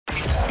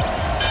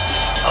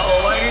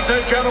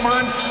Ladies and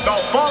gentlemen, the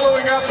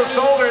following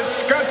episode is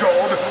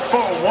scheduled for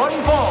one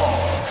fall.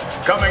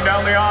 Coming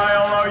down the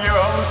aisle are your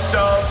hosts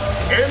of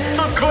In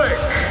the Click,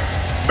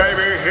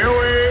 Baby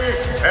Huey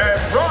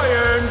and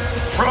Ryan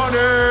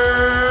Tronic.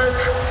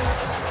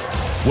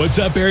 What's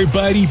up,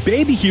 everybody?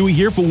 Baby Huey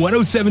here for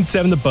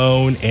 107.7 The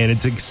Bone, and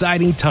it's an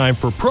exciting time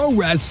for pro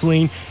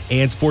wrestling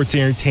and sports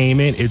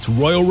entertainment. It's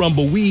Royal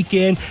Rumble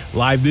weekend,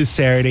 live this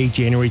Saturday,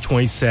 January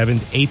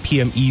 27th, 8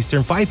 p.m.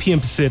 Eastern, 5 p.m.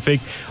 Pacific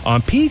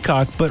on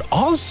Peacock. But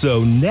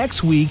also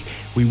next week,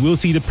 we will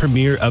see the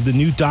premiere of the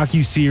new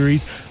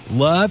docuseries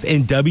Love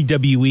and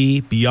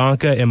WWE,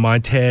 Bianca and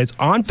Montez,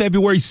 on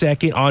February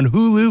 2nd on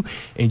Hulu.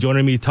 And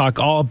joining me to talk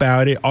all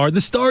about it are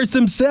the stars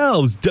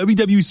themselves,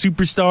 WWE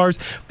superstars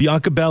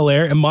Bianca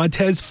Belair and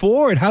Montez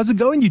Ford. How's it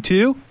going, you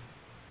two?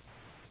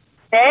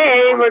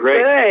 Hey, we're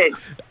good.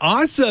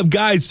 Awesome,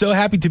 guys. So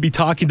happy to be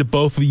talking to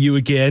both of you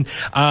again.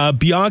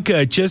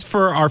 Bianca, just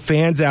for our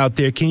fans out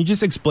there, can you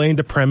just explain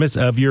the premise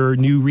of your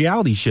new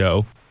reality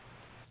show?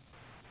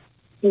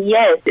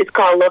 Yes, it's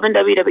called Love and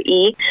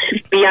WWE.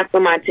 Bianca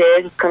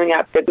Montez is coming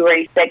out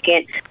February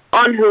 2nd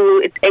on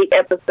Hulu. It's 8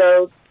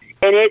 episodes,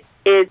 and it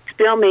is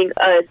filming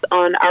us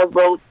on our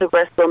road to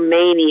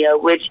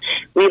WrestleMania, which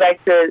we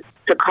like to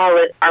call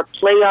it our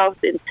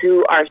playoffs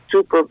into our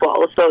Super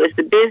Bowl. So it's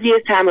the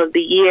busiest time of the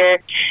year.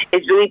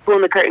 It's really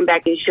pulling the curtain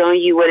back and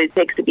showing you what it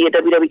takes to be a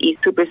WWE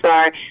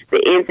superstar,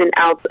 the ins and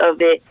outs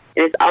of it.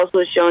 And it's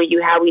also showing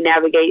you how we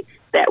navigate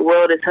that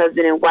world as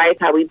husband and wife,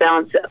 how we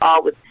balance it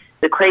all with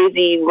the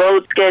crazy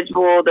road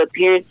schedule, the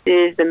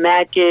appearances, the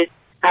matches,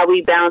 how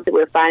we balance it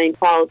with finding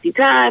quality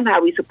time,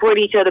 how we support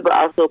each other but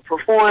also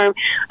perform.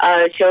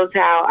 It shows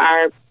how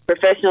our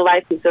professional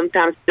life can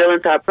sometimes spill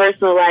into our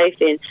personal life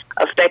and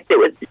affect it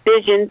with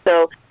decisions.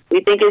 So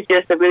we think it's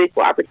just a really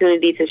cool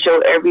opportunity to show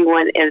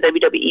everyone in the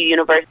WWE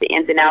universe the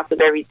ins and outs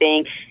of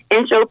everything,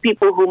 and show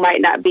people who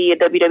might not be a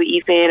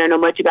WWE fan or know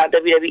much about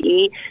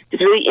WWE,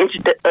 just really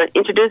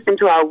introduce them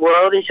to our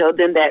world and show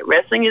them that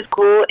wrestling is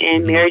cool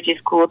and marriage is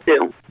cool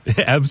too.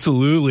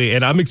 Absolutely.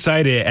 And I'm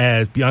excited,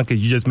 as Bianca,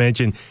 you just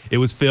mentioned, it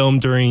was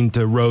filmed during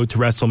the road to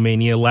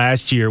WrestleMania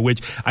last year,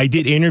 which I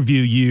did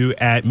interview you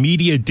at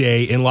Media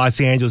Day in Los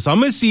Angeles. So I'm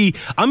going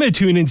to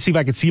tune in and see if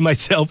I can see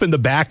myself in the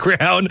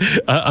background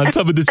on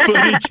some of this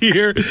footage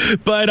here.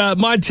 But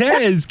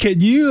Montez, can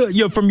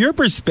you from your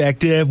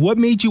perspective, what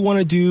made you want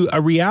to do a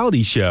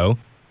reality show?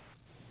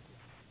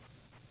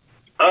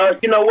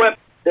 You know what?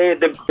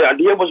 The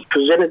idea was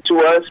presented to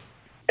us,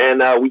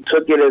 and we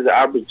took it as an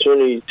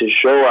opportunity to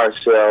show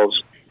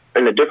ourselves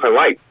in a different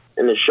light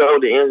and to show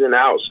the ins and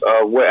outs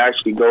of what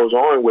actually goes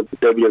on with the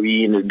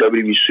WWE and the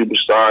WWE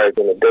superstars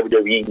and the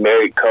WWE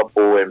married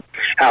couple, and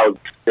how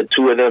the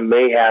two of them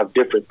may have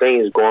different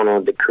things going on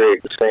in the career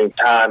at the same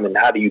time, and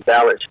how do you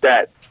balance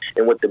that?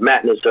 And with the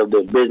madness of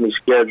the busy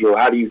schedule,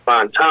 how do you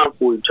find time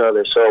for each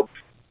other? So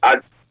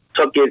I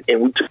took it,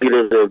 and we took it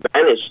as an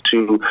advantage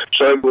to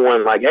show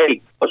everyone, like,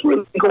 hey, what's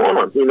really going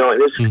on? You know,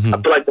 and it's, I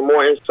feel like the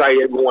more insight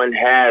everyone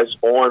has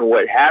on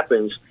what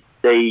happens,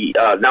 they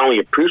not only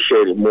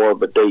appreciate it more,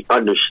 but they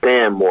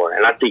understand more.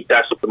 And I think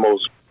that's the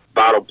most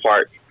vital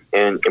part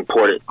and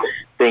important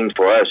thing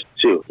for us,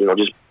 too. You know,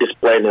 just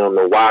displaying it on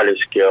the wider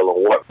scale of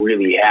what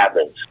really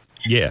happens.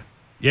 Yeah.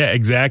 Yeah,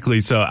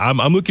 exactly. So I'm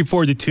looking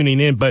forward to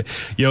tuning in. But,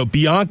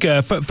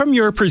 Bianca, from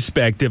your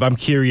perspective, I'm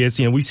curious,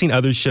 we've seen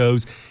other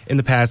shows in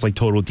the past like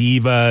Total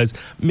Divas,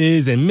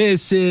 Ms. and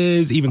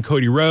Mrs., even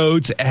Cody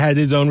Rhodes had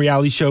his own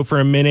reality show for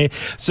a minute.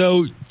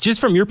 So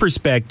just from your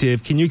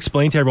perspective, can you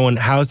explain to everyone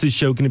how is this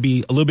show going to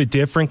be a little bit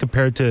different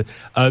compared to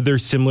other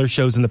similar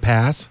shows in the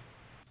past?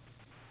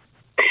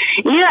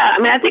 Yeah,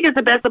 I think it's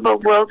the best of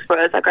both worlds for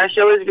us. Like, our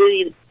show is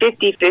really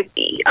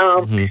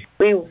 50-50.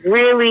 We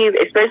really,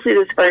 especially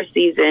this first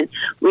season,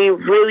 we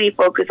really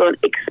focus on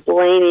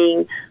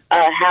explaining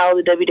how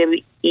the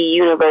WWE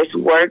universe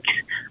works.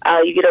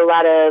 You get a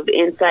lot of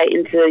insight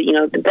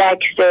into, the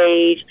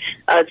backstage,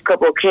 a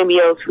couple of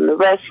cameos from the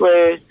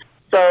wrestlers.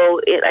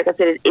 So, like I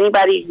said, it's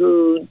anybody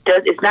who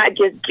does, it's not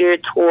just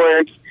geared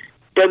towards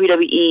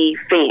WWE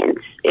fans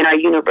in our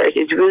universe.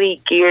 It's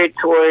really geared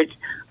towards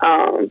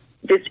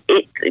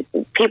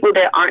people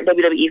that aren't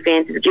WWE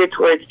fans. Is geared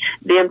towards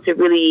them to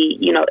really,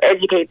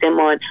 educate them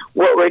on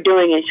what we're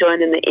doing and showing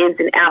them the ins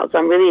and outs. So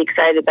I'm really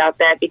excited about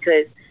that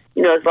because,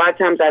 a lot of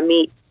times I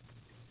meet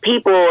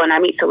people and I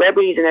meet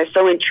celebrities and they're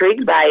so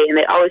intrigued by it, and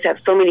they always have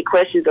so many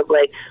questions of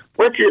like,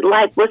 what's it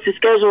like? What's the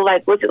schedule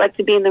like? What's it like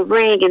to be in the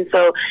ring? And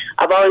so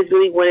I've always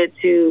really wanted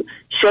to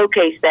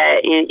showcase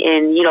that.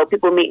 And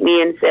people meet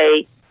me and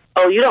say,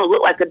 oh, you don't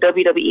look like a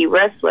WWE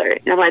wrestler.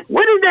 And I'm like,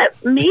 what does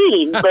that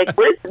mean? Like,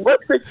 what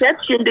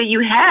perception do you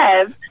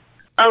have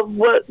of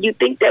what you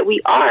think that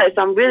we are?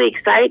 So I'm really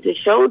excited to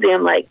show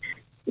them, like,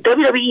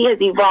 WWE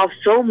has evolved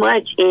so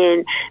much,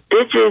 and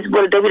this is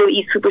what a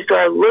WWE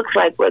superstar looks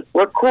like.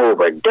 We're cool,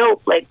 we're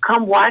dope, like,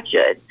 come watch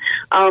us.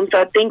 So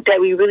I think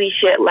that we really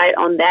shed light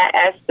on that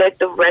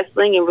aspect of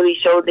wrestling and really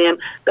show them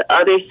the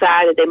other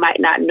side that they might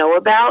not know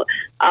about.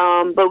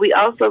 But we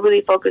also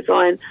really focus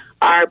on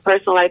our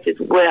personal life as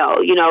well.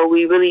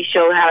 We really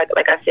show how,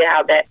 like I said,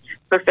 how that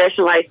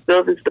professional life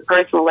spills into the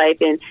personal life.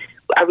 And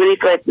I really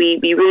feel like we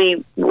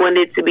really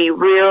wanted to be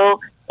real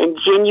and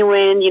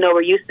genuine. You know,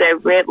 we're used to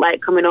that red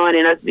light coming on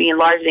and us being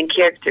larger than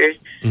characters,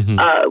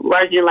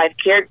 larger than life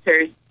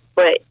characters.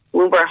 But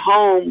when we're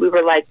home, we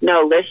were like,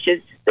 no, let's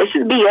just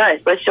be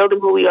us. Let's show them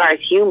who we are as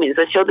humans.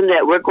 Let's show them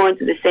that we're going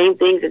through the same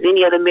things as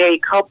any other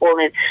married couple,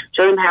 and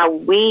show them how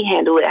we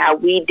handle it, how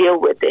we deal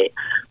with it.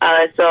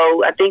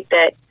 So I think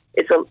that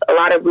it's a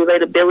lot of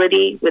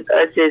relatability with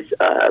us as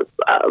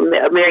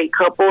a married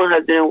couple,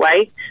 husband and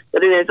wife.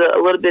 But then there's a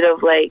little bit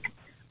of like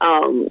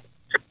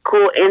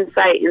cool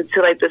insight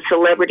into like the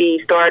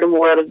celebrity stardom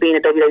world of being a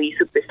WWE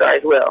superstar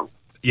as well.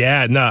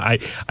 Yeah, no,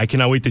 I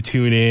cannot wait to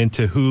tune in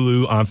to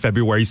Hulu on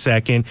February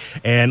 2nd.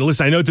 And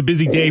listen, I know it's a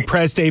busy day,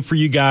 press day for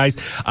you guys.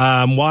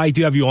 While I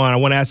do have you on, I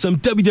want to ask some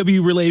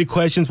WWE related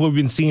questions, what we've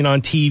been seeing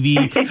on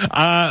TV.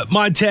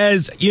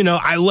 Montez, you know,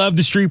 I love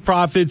the Street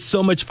Profits.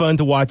 So much fun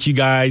to watch you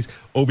guys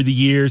over the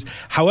years.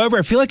 However,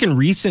 I feel like in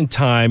recent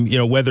time, you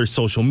know, whether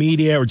social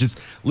media or just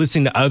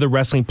listening to other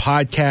wrestling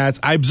podcasts,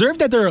 I observed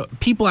that there are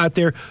people out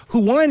there who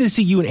wanted to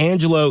see you and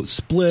Angelo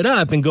split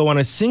up and go on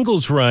a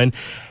singles run.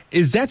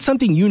 Is that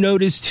something you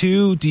noticed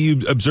too? Do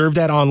you observe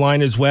that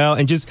online as well?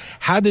 And just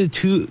how did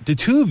the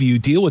two of you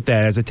deal with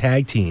that as a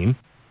tag team?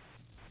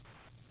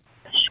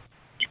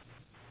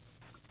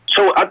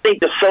 So I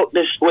think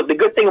what the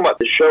good thing about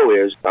the show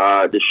is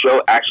the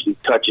show actually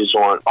touches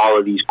on all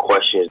of these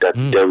questions that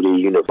the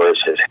WWE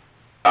Universe has.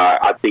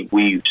 I think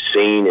we've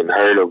seen and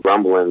heard of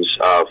rumblings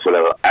for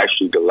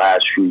the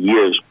last few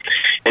years.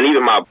 And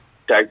even my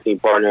tag team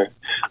partner,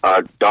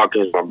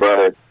 Dawkins, my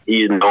brother,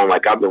 he's known,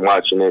 like, I've been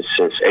watching this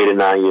since 8 or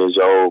 9 years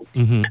old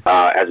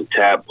as a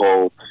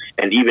tadpole.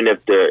 And even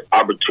if the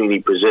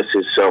opportunity presents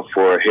itself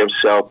for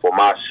himself or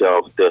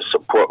myself, the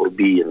support would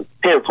be in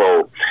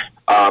tenfold.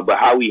 But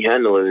how we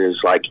handle it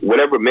is, like,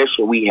 whatever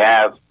mission we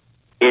have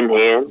in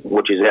hand,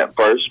 which is at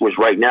first, which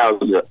right now is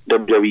the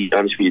WWE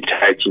Undisputed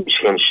Tag Team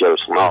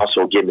Championships, and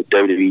also getting the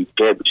WWE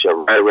Championship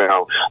right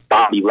around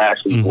Bobby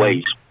Lashley's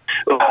waist.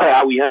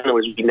 How we handle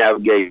is we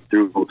navigate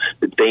through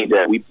the things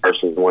that we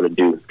personally want to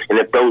do. And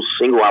if those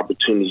single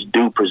opportunities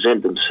do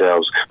present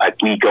themselves,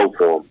 like, we go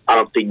for them. I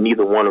don't think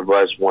neither one of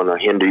us want to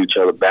hinder each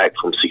other back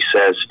from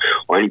success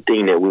or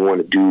anything that we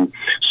want to do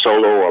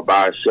solo or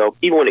by ourselves,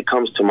 even when it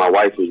comes to my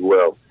wife as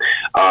well.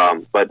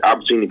 But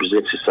opportunity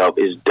presents itself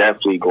is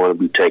definitely going to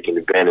be taken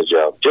advantage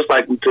of, just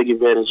like we took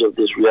advantage of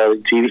this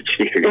reality TV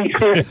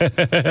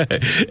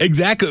series.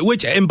 Exactly.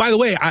 Which, and by the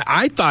way,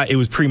 I thought it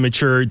was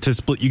premature to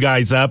split you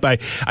guys up.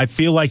 I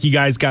feel like you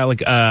guys got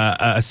like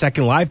a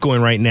second life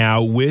going right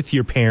now with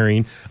your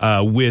pairing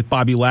with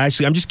Bobby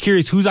Lashley. I'm just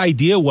curious, whose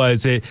idea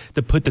was it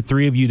to put the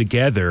three of you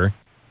together?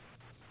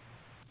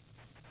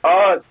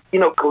 You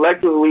know,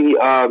 collectively,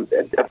 I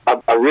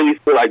really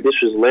feel like this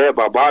was led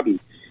by Bobby.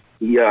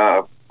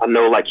 I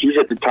know, like, he's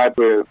at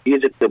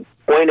the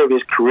point of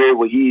his career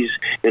where he's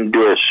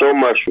endured so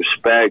much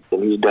respect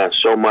and he's done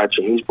so much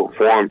and he's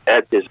performed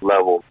at this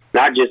level,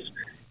 not just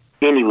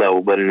any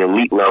level, but an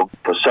elite level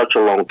for such a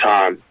long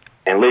time.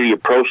 And Liddy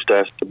approached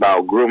us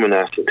about grooming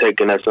us and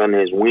taking us under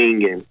his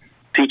wing and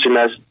teaching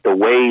us the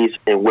ways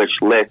in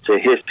which led to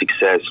his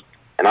success.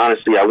 And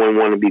honestly, I wouldn't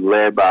want to be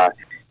led by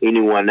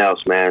anyone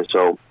else, man.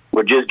 So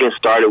we're just getting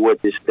started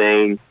with this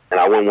thing, and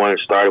I wouldn't want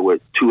to start it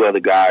with two other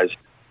guys,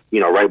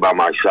 you know, right by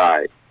my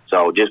side.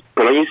 So just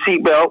put on your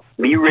seatbelt,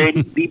 be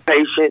ready, be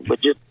patient,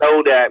 but just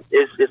know that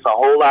it's a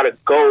whole lot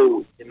of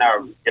gold in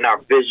our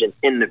vision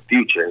in the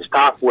future. It's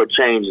time for a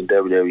change in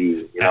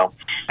WWE, you know?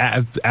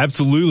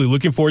 Absolutely.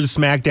 Looking forward to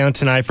SmackDown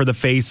tonight for the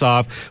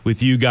face-off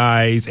with you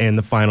guys and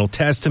the Final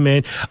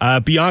Testament.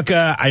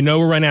 Bianca, I know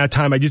we're running out of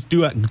time. I just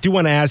do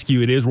want to ask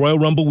you, it is Royal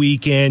Rumble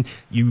weekend.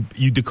 You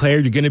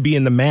declared you're going to be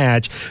in the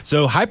match.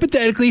 So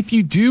hypothetically, if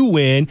you do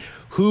win,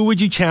 who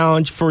would you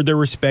challenge for their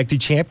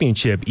respective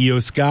championship, Io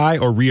Sky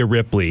or Rhea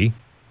Ripley?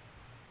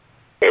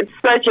 It's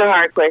such a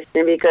hard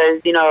question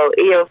because, you know,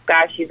 Io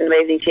Sky, she's an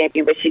amazing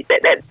champion, but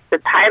that the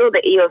title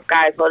that Io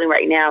Sky is holding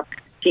right now,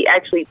 she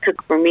actually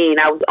took from me,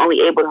 and I was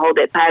only able to hold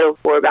that title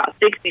for about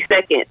 60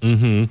 seconds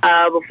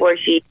before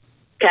she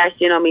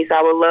cashed in on me. So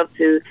I would love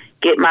to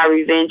get my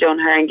revenge on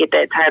her and get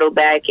that title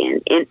back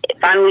and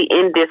finally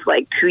end this,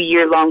 like,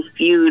 2-year-long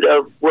feud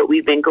of what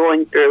we've been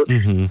going through.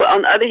 But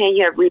on the other hand,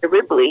 you have Rhea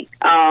Ripley,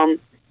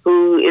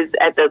 who is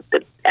at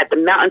the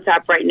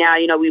mountaintop right now.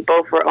 You know, we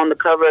both were on the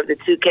cover of the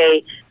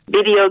 2K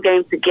video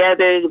game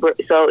together,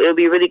 so it'll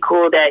be really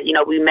cool that, you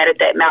know, we met at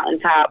that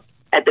mountaintop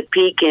at the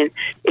peak, and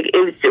it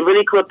was a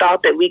really cool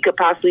thought that we could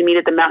possibly meet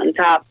at the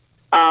mountaintop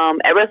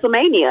at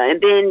WrestleMania.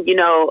 And then, you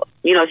know,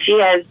 she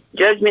has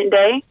Judgment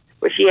Day,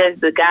 where she has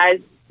the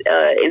guys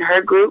in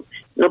her group.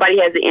 Nobody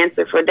has the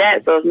answer for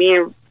that. So if me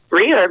and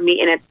Rhea are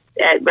meeting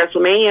at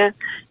WrestleMania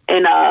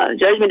and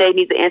Judgment Day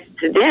needs the answer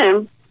to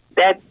them,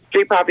 that's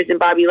Street Profits and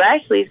Bobby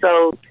Lashley.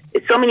 So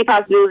it's so many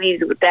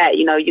possibilities with that.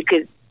 You know, you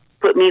could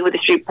put me with the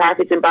Street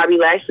Profits and Bobby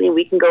Lashley, and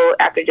we can go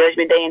after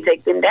Judgment Day and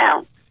take them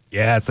down.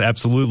 Yes,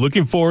 absolutely.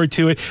 Looking forward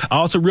to it.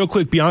 Also, real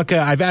quick,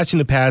 Bianca, I've asked you in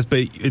the past, but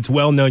it's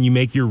well known you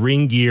make your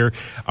ring gear.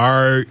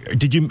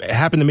 Did you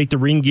happen to make the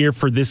ring gear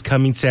for this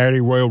coming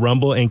Saturday Royal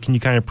Rumble? And can you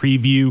kind of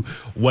preview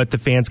what the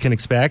fans can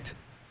expect?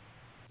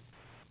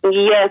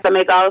 Yes, I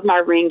make all of my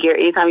ring gear.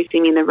 Anytime you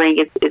see me in the ring,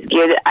 it's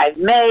gear that I've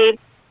made.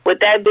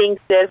 With that being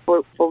said,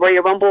 for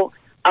Royal Rumble,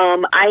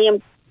 I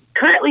am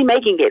currently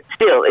making it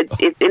still.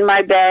 It's in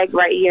my bag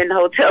right here in the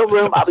hotel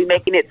room. I'll be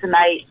making it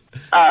tonight.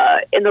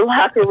 In the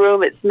locker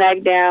room at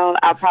SmackDown,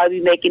 I'll probably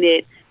be making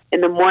it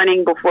in the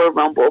morning before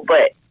Rumble.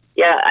 But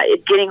yeah,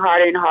 it's getting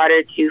harder and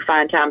harder to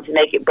find time to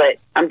make it. But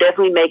I'm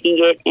definitely making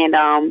it,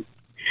 and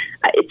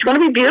it's going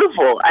to be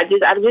beautiful. I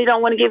really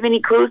don't want to give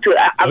any clues to it.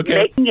 I'm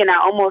making it, and I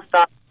almost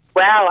thought,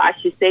 wow, I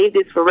should save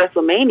this for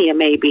WrestleMania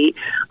maybe,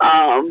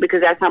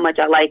 because that's how much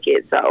I like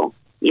it. So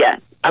yeah.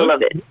 I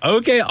love it.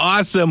 Okay,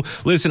 awesome.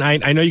 Listen,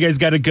 I know you guys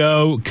got to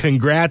go.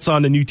 Congrats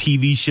on the new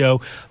TV show,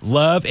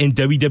 Love and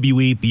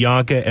WWE,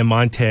 Bianca and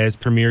Montez,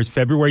 premieres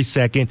February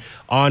 2nd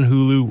on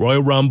Hulu,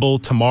 Royal Rumble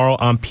tomorrow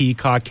on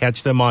Peacock.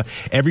 Catch them on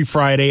every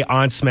Friday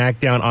on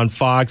SmackDown on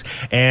Fox.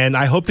 And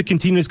I hope to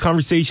continue this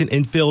conversation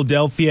in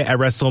Philadelphia at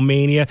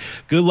WrestleMania.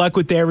 Good luck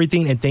with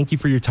everything, and thank you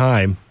for your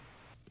time.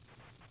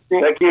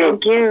 Thank you.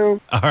 Thank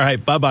you. All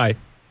right, bye-bye.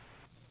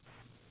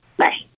 Bye.